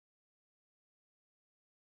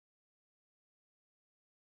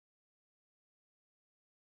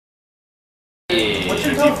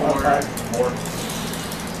54.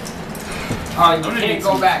 You can't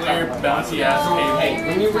go back. Clear, bouncy ass Hey,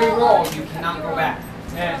 when you re-roll, you cannot go back.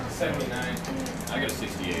 Yeah, 79. I got a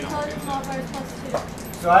 68. Intelligence modifier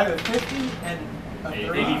 +2. So I have a 50 and a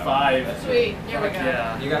 30. 85. Sweet, here we go.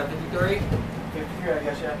 Yeah. You got a 53? 53, I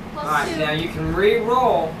guess, yeah. Alright, now you can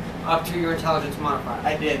re-roll up to your intelligence modifier.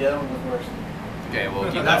 I did, the other one was worse. Okay,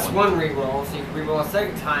 we'll keep That's that one re-roll, so you can re-roll a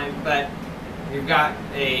second time, but you've got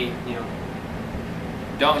a, you know...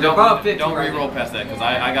 Don't above 50 right re-roll now. past that, because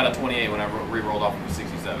I got a 28 when I re-rolled off of a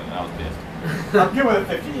 67, and I was pissed. I'm good with a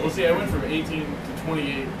 58. Well, see, I went from 18 to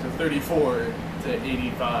 28 to 34 to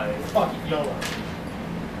 85. Fuck YOLO.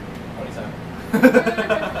 27.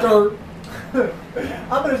 Dirt.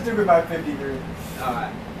 I'm gonna stick with my 53.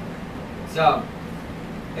 Alright. So,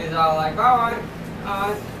 it's all like, alright,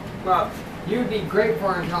 well, you would be great for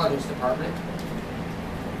our intelligence department.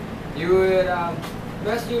 You would, the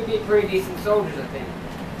rest of you would be pretty decent soldiers, I think.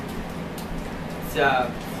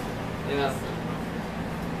 So, you know,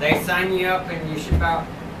 they sign you up and you ship out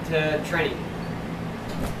to training.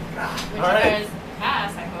 Which you Alright. guys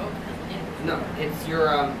pass, I hope. No, it's your,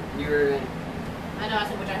 I know, I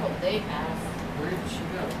said which I hope they pass. where did she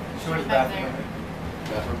go? She went Back back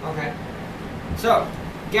there. Okay. So,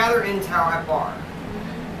 gather intel at bar.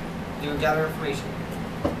 Mm-hmm. You gather information.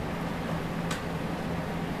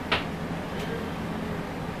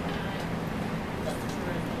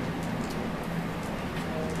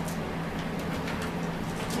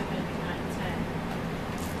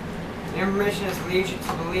 The information has led you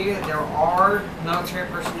to believe that there are military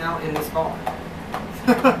personnel in this bar.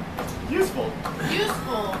 Useful.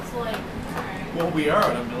 Useful. It's like, alright. Well, we are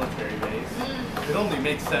on a military base. It only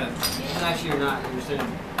makes sense. And actually, you're not. You're just in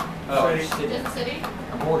Oh, a city, Is it city?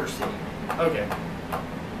 a border city. okay.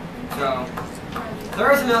 So,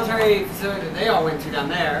 there is a military facility that they all went to down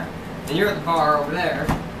there, and you're at the bar over there.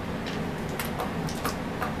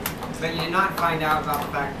 But you did not find out about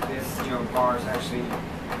the fact that this, you know, bar is actually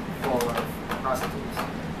full of prostitutes.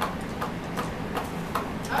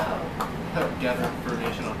 Oh. Gather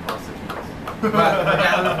information on prostitutes. But her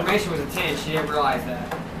gathering information was a 10. She didn't realize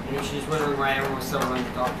that. And she's wondering why everyone was so willing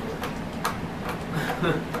to talk to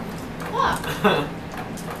her. What?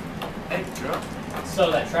 Hey, girl.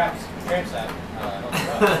 So that tramps that.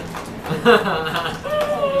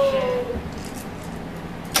 Holy shit.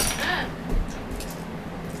 Ah.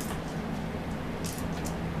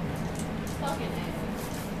 Fucking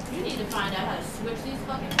A. You need to find out how to switch these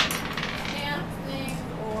fucking damn things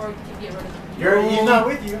or to get rid of them. He's not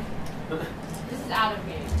with you. This is out of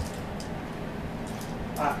game.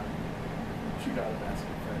 She got a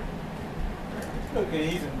basket for Look at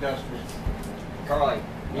he's industrious. Carly,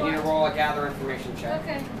 you need to roll a gather information check.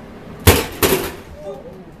 Okay.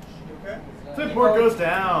 Okay. Flipboard goes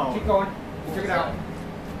down. Keep going. You took it out.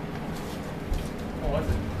 What was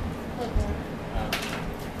it?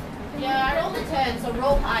 Yeah, I rolled a 10, so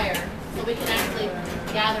roll higher so we can actually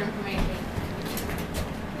gather information.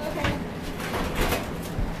 Okay.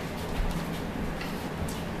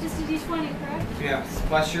 Just a d20, correct? Yes,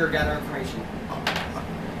 plus your gather information.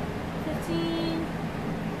 15.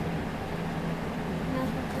 No, I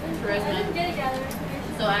Charisma. didn't get a gather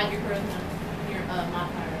information. So add your charisma, your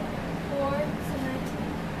modifier. 4, so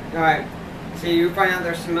 19. Alright, so you find out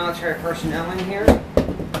there's some military personnel in here,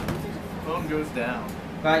 Phone goes down.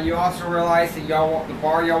 but you also realize that the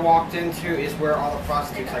bar y'all walked into is where all the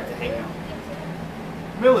prostitutes like to hang out.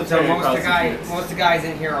 So Military most of prostitutes. the guys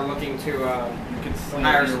in here are looking to You can sneak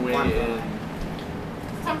hire your some way fun in. fun.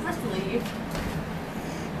 It's time for us to leave.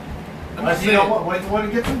 I'm Unless just you saying, don't want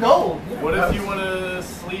to get some gold. what if you want to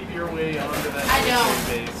sleep your way onto that I don't.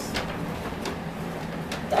 military base?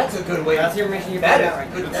 That's a good way. That's the information you That found is- out,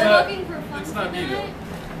 right? Good. It's They're not- looking for fun it's not me, tonight.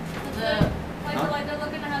 The Like they're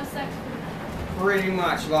looking to have sex for Pretty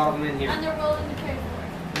much, a lot of them in it. here. And they're willing to pay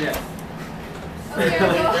for Yes. it. Okay,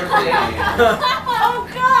 I go. oh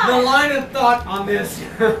god! The line of thought on this.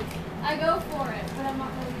 I go for it, but I'm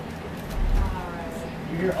not really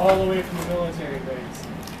gonna You're all the way from the military base.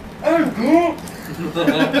 I'm good.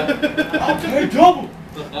 I'll pay double.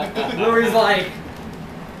 Louis like,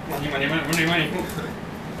 money.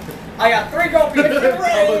 I got 3 gold pieces.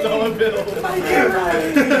 $1 bill.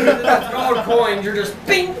 That's gold coins. You're just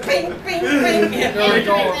bing, bing, bing, bing. Hitting And the you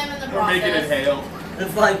gold. them in the We're making it process. hail.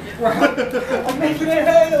 It's like, I'm making it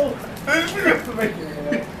hail.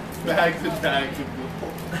 Bags and bags of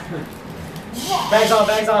gold. Bags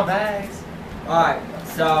on bags. Alright,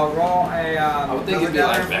 so roll a, I would think it'd be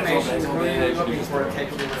gather like bags on information. bags on Who are you bags. looking for to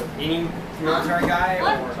take a room? Any military guy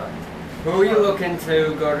What? or who are you looking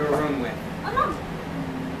to go to a room with? I'm not.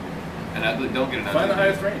 And And I don't get another. Find the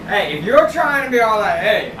highest rank. Hey, if you're trying to be all like,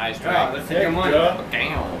 hey, Highest oh, rank. let's take your money. Yeah.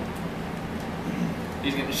 Damn.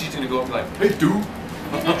 She's gonna go up and be like, hey, dude. And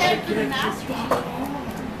then get the Master Chief.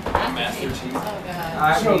 Master Chief. Oh god.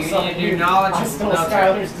 Alright, Show you need to something do new. knowledge I and stole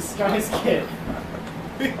military. Skylar's disguise kit.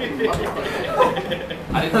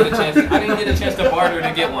 I didn't get a chance to barter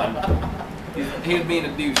to get one. He was being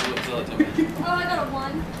a douche, so it to me. Oh, I got a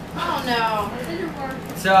 1. Oh no. It didn't work.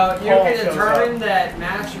 So you Paul can shows determine that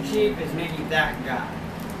Master Chief is maybe that guy,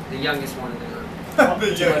 the youngest one in the group.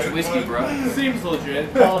 Too much whiskey, bro. Seems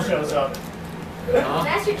legit. Paul shows up. Huh?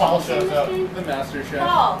 Master Paul Chief's in shows this up. game? The Master Chef.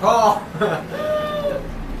 Paul. Paul.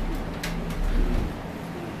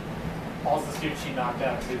 Paul's the student she knocked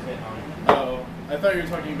out. She was hitting on him. Oh, I thought you were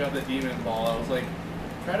talking about the demon ball. I was like,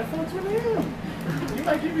 try to focus with him. You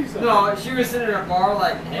might give me something. No, she was sitting in a bar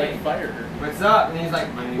like, hey, Like fire her. what's up? And he's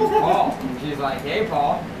like, my name's Paul. And she's like, hey,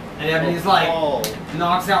 Paul. And then he's like, Oh.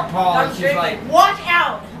 knocks out Paul, and she's like, watch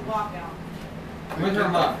out. Walk out. with her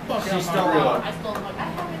mug. Fuck She out stole my her grill. mug. I stole the mug. I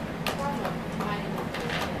have it. Wrong one. Mine is-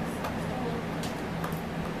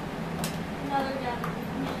 Another gun.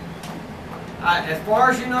 As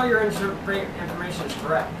far as you know, your information is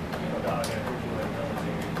correct. Oh, dog, I heard you like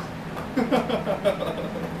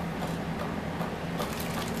militaries.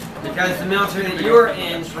 Because the military that you were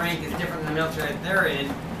in's rank is different than the military that they're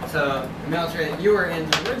in. So the military that you were in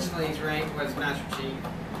originally's rank was Master Chief.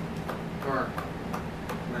 Or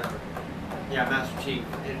whatever. Yeah, Master Chief.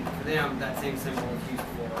 And for them, that same symbol is used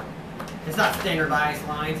for. It's not standardized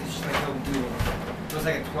lines, it's just like no dual. It was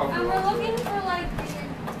like a 12 And year we're old. looking for like the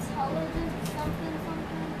intelligence something. What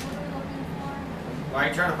are we looking for? Why are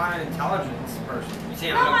you trying to find an intelligence person? You see,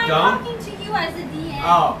 No, I'm I'm dumb? talking to you as a DM.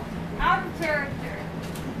 Oh, Out of character.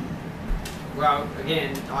 well,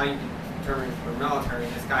 again, all you can determine is for military.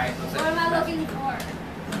 This guy looks like. What am I looking for?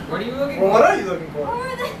 What are you looking Well, for? what are you looking Who for?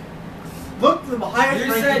 are the? Look for the highest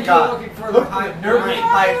You ranking said you guy. were looking for the Look high- for the nerdy rank.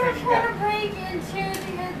 highest We're ranking trying guy. to break into the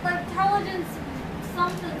like intelligence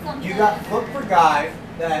something. You got look for guys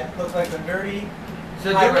that look like the nerdy.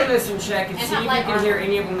 So high do a rank. listen check and And see have if light you can hear armor.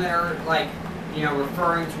 any of them that are like, you know,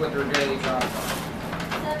 referring to what their daily jobs are.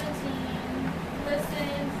 17. Listen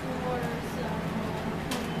for some.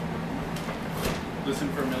 Listen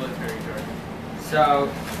for military jargon. So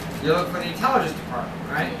you look for the intelligence department,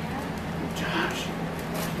 right? Josh, you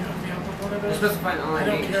help me out with one of You're those? supposed to find online I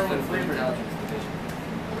don't agents care to what look for the flavor. intelligence division.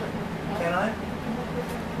 Can I?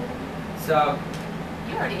 So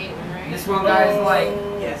You already ate one, right? this one guy's like,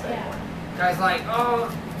 Yes, Yeah. oh,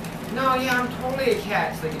 no, yeah, I'm totally a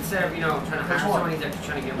cat. So like instead of, you know, trying to hire Which one? someone, he's actually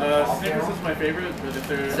trying to get him a ball Snickers for is him. my favorite, but if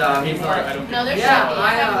they're So he's more, like- I don't No, they're get Yeah, shitty. I, I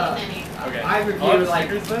haven't eaten any. Okay. I review, I'll have like-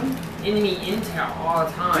 Snickers then? enemy intel all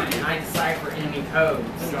the time, and I decipher enemy codes.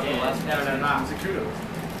 And da da da. It's a kudos.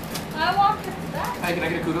 I walked into that. Hey, can I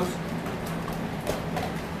get a kudos?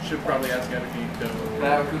 Should probably ask Abby Can I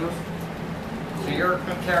have a kudos? So your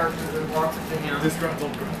character walks up to him.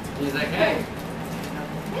 Disgruntled grunt. He's like, hey,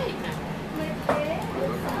 Hey, Like, hey,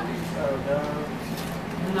 Oh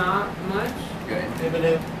no. not much. Good.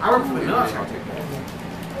 I work for the military.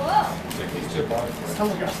 whoa.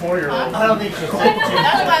 Sounds like a 4-year-old. I don't think she's. I know.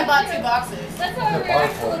 that's why I bought 2 boxes. That's how I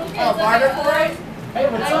react to little kids. Oh, barter for it? Hey,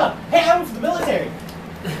 what's up? Hey, I'm from the military.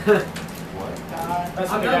 What? That's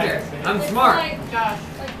I'm what the guy military. is saying. I'm It's smart. Like, Josh.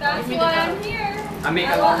 like that's Give me why the I'm cup. here. I make a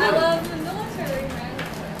I lot of money. love the military, man.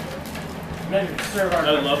 Men who serve our I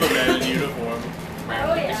love a man in uniform.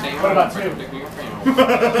 Oh, yeah. What about two?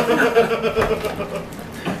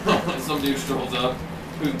 Some dude strolls up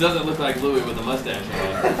who doesn't look like Louis with a mustache on.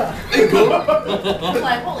 I'm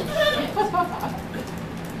like, holy shit.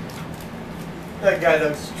 That guy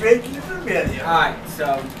looks strangely familiar. Alright,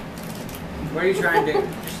 so what are you trying to do?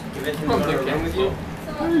 Just give it to me to go to a room with you?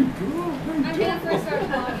 So, I'm gonna first start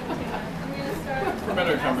talking to him. I'm gonna start. For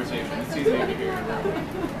better conversation, it's easier to hear.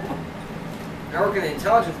 I work in the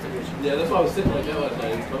intelligence division. Yeah, that's why I was sitting like that last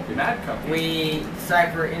night. It's comfy. Mad company. We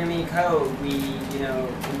decipher enemy code. We, you know,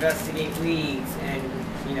 investigate leads and,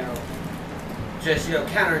 you know, just, you know,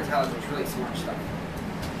 counterintelligence, really smart stuff.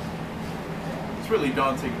 It's really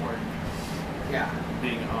daunting work, Yeah.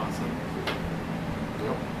 being awesome.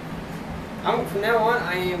 From now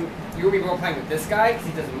on, you'll be role playing with this guy because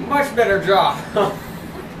he does a much better job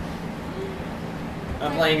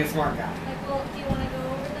of playing a smart guy. Like, well, do you want to go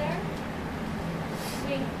over there?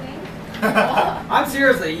 Wink, wink. I'm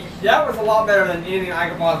seriously, that was a lot better than anything I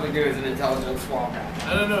could possibly do as an intelligence swap guy.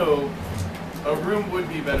 I don't know. A room would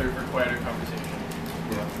be better for quieter conversation.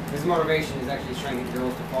 His motivation is actually trying to get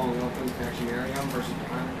girls to fall in love with him and actually marry him versus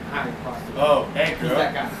hiring prostitutes. Oh, hey, He's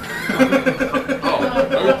that guy.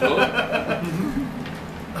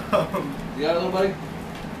 You got it, little buddy?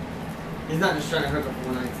 He's not just trying to hook up a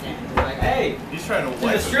one-night stand. He's like, hey, He's trying to she's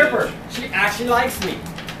wipe a stripper. bitch. She actually likes me.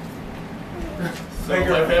 So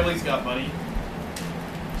my family's got money.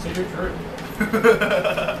 Secret Drew.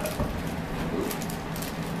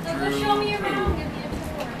 So go show me around, give me a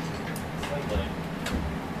tour.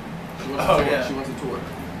 She wants Oh, a tour. yeah. She wants a tour.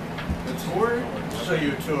 The tour? I'll show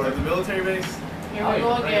you a tour. At the military base? Here we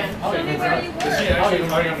go again. Oh, Show me where you Is she work. actually you're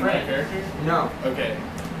talking a to my friend. character? No. Okay.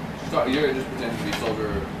 You're just pretending to be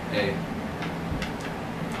soldier A.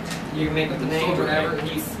 You can make up the The name, soldier, whatever. right?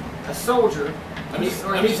 He's a soldier. I'm He's- just,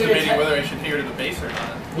 or I'm he's just in debating a te- whether I should take her to the base or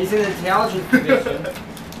not. He's in the intelligence division,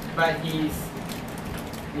 but he's,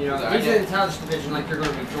 you know, Sorry, he's yeah. in the intelligence division like you're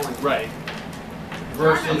going to be joining. Right.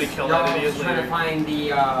 Versus Somebody kill that y'all idiot trying to later. find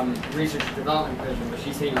the research and development division, but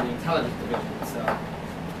she's hitting the intelligence division. So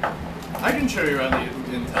I can show you around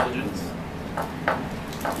the intelligence.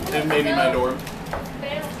 And maybe my dorm.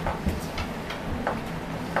 Bail.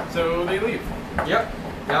 So they leave. yep,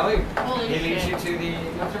 Valley. Holy He leads you shit. to the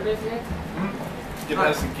military base again. Get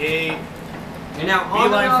past the gate. You're now on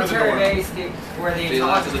the Beeline for the military dorm. base where the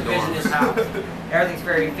Beeline to intelligence the division dorm. is housed. Everything's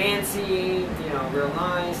very fancy, you know, real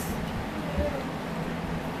nice.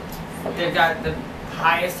 They've got the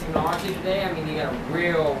highest technology today. I mean, you got a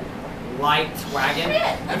real light wagon. Shit,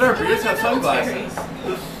 And that's our the beards have one in the military.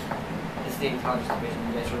 sunglasses. It's the intelligence division.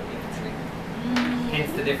 You guys are infantry. Mm.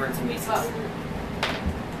 Hence the difference in bases. Fuck.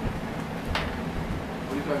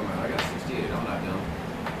 What are you talking about? I got 68. I'm not done.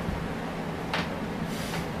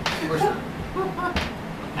 Of course not.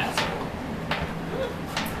 Asshole.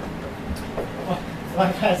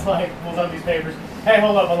 One guy's like, pulls out these papers. Hey,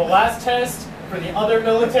 hold up. On the last test for the other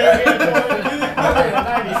military, I got a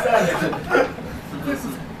 97. This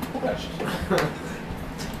is bullshit.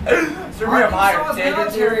 So we have higher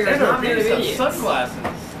Arkansas's standards military here. is And our not made of beards have idiots. sunglasses.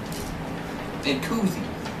 And koozies.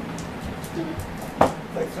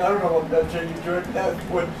 Like, so I don't know what military you joined. That's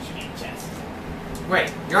what chest.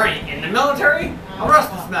 Wait, you're already in the military? How Russ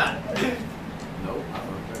is not. Nope. I don't know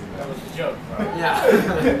what That you're was a joke, bro. Yeah.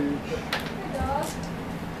 Hey, dog.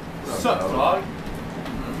 What's up, dog?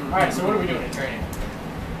 Alright, so what are we doing in training?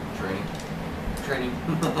 Training. Training.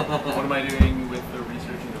 What am I doing with the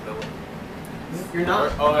research and development? You're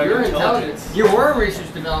not. Oh, I'm you're intelligence. intelligence. You were in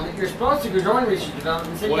research development. You're supposed to go join research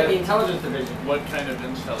development. Instead, you What? got the intelligence division. What kind of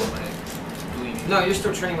intel am I gleaning? No, you're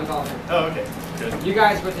still training with all of them. Oh, okay. Good. You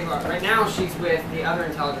guys go take a look. Right now, she's with the other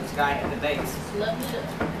intelligence guy at the base. Love it.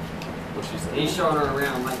 What she said. He's showing her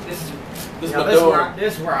around. Like, this is, This is you know, my this, is where dorm. I,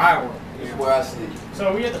 this is where I work. This you is know. where I sleep. So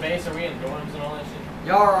are we at the base? Are we in dorms and all that shit?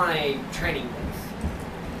 Y'all are on a training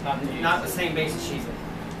base. Not the base. same base as she's in.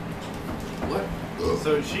 What?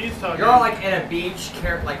 So she's talking. You're all like at a beach,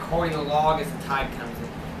 like holding a log as the tide comes in.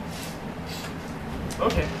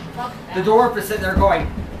 Okay. Fuck The that. dwarf is sitting there going,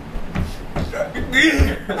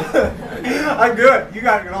 I'm good. You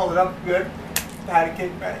guys can hold it up good. Patty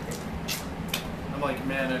cake, patty cake. I'm like,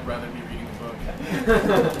 man, I'd rather be reading a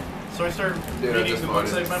book. So I start Dude, I reading just the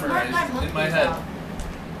books I've farted. Smart guy memorized in my monkeys head. out.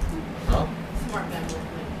 huh? Smart guy monkeys.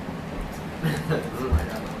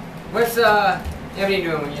 What's Ebony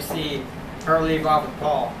doing when you see her leave off with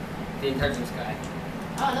Paul, the intelligence guy?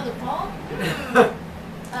 Oh, another Paul? No,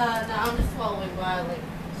 I'm just following by, like,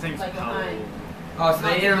 His name's like Powell. behind. Oh, so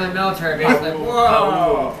they enter the military base like,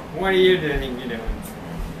 whoa, what are you doing?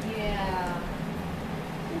 Yeah.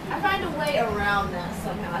 I find a way around that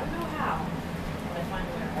somehow. I don't know how, but I find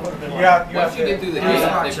a way I around. would have been Yeah, like, you Once have you to. get through the Yeah. gate,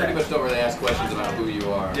 Smart they pretty check. much don't really ask questions about who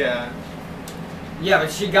you are. Yeah. Yeah,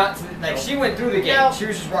 but she got to, like, she went through the gate. No. She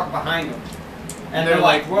was just walking behind them. And they're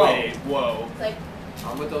like, whoa. wait, whoa. It's like,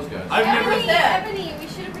 I'm with those guys. I've never. Ebony- that? Ebony, we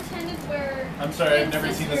should have pretended we're. I'm sorry, I've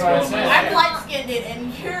never seen this That's girl what in I my said. life. I'm light skinned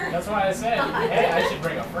and you're. that's why I said, hey, I should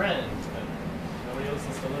bring a friend. But nobody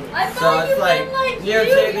listens to Louis. I So thought it's you like, meant like you know,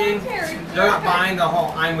 your taking- character. They're not buying the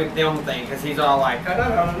whole I'm with them thing because he's all like, I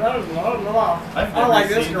I've don't like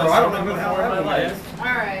never this seen girl. this I don't know woman who the hell before in that my one life. is.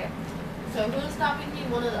 Alright. So who's stopping you?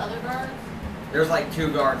 One of the other guards? There's like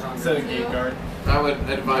 2 guards on Instead there. of gate guard. I would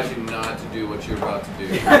advise you not to do what you're about to do.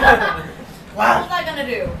 What was I gonna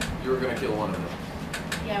do? You're gonna kill one of them.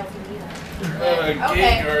 Yeah, I was gonna do that. Gate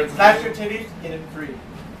Okay. guards. Slash your titties, get it free.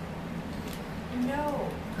 No.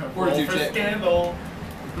 Or Roll did you for check? scandal.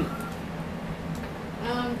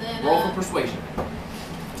 Then. Roll for persuasion.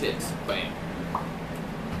 Tits. Bam.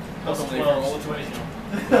 That's Also, only well, for situational.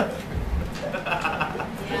 Yeah,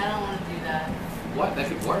 I don't want to do that. What? That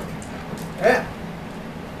could work. Yeah.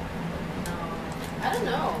 No. I don't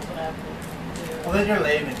know what I would do. Well, then you're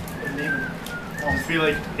leaving. You're leaving. Just be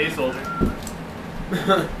like, hey soldier.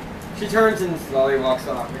 She turns and slowly walks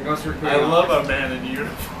off and goes through. I love a man in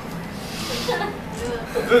uniform. Draco,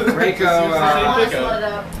 Seriously, I want to pickup. split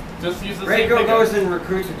up. Just use the same Reiko pickup. goes and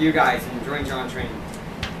recruits with you guys and joins you on training.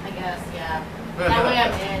 I guess, yeah. That way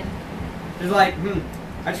I'm in. He's like,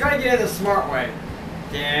 I try to get it the smart way.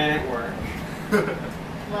 Didn't work.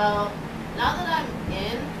 Well, now that I'm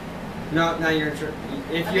in, No, now you're in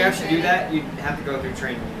if I'm you in actually do training. that, you have to go through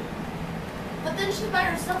training. but then she's by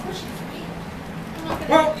herself, but she's weak. I'm not gonna.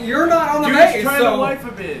 Well, you're not on the Dude's base, trying so. to wife a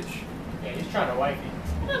bitch. Yeah, he's trying to wife you.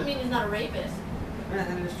 That doesn't mean he's not a rapist. Yeah,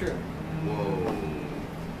 that is true. Whoa.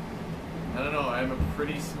 I don't know. I'm a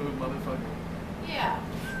pretty smooth motherfucker. Yeah.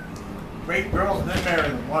 Rape girls and then marry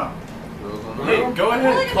them. Wow. Girls on the Hey, road. go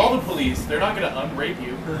ahead. Look at Call this. the police. They're not gonna unrape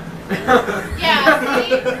you. Yeah,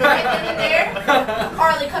 see? Right then and there,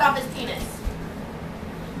 Harley cut off his penis.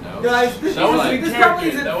 No. Guys, this, That wasn't this a probably character.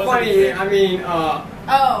 isn't That wasn't a funny. character. I mean, Oh.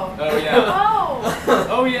 Oh yeah. Oh.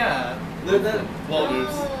 Oh yeah. the, Well,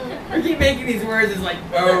 dudes. we keep making these words as like,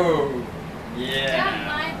 oh, That yeah.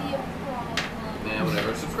 might be a problem. Yeah,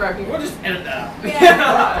 whatever. Subscribe. We'll just edit that out.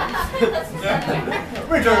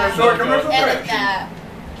 We're doing a short commercial Edit break. that.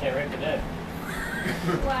 Can't rape the dead.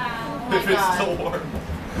 Wow. my If it's God. still warm.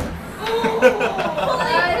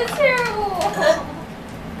 That is terrible.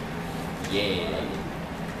 Yeah.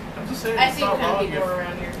 I'm just saying. I it's see not what kind of wrong people if- are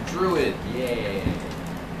around here. Druid. Yeah.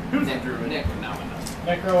 Who's a Nick, druid? Nick, now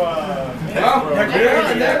Necro, Well,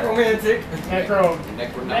 necromantic.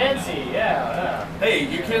 Necromancy, yeah. Hey,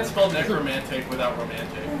 you can't spell necromantic without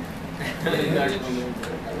romantic.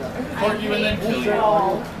 Court you and then kill you.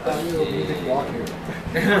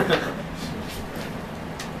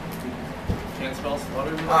 Can't spell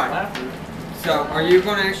slaughter without Alright. laughter. So, are you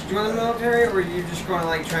going to actually join the military, or are you just going to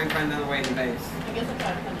like try and find another way in the base? I guess I'm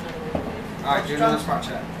trying to find another way. Alright, do another spot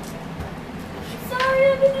check. Sorry,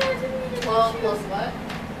 I've been here. I didn't mean to Well, touch you. plus what?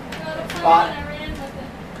 Got a Spot. phone and I ran with it.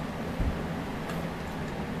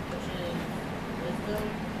 Which is wisdom.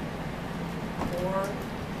 4,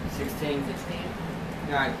 16. 16.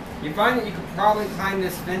 Alright, you find that you could probably climb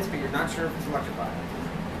this fence, but you're not sure if it's electrified.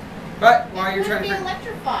 But while you're It's trying gonna to be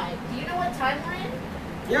electrified. Do you know what time we're in?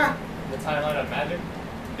 yeah. The timeline of magic.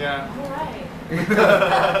 Yeah. Alright.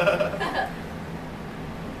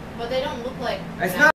 But they don't look like. It's not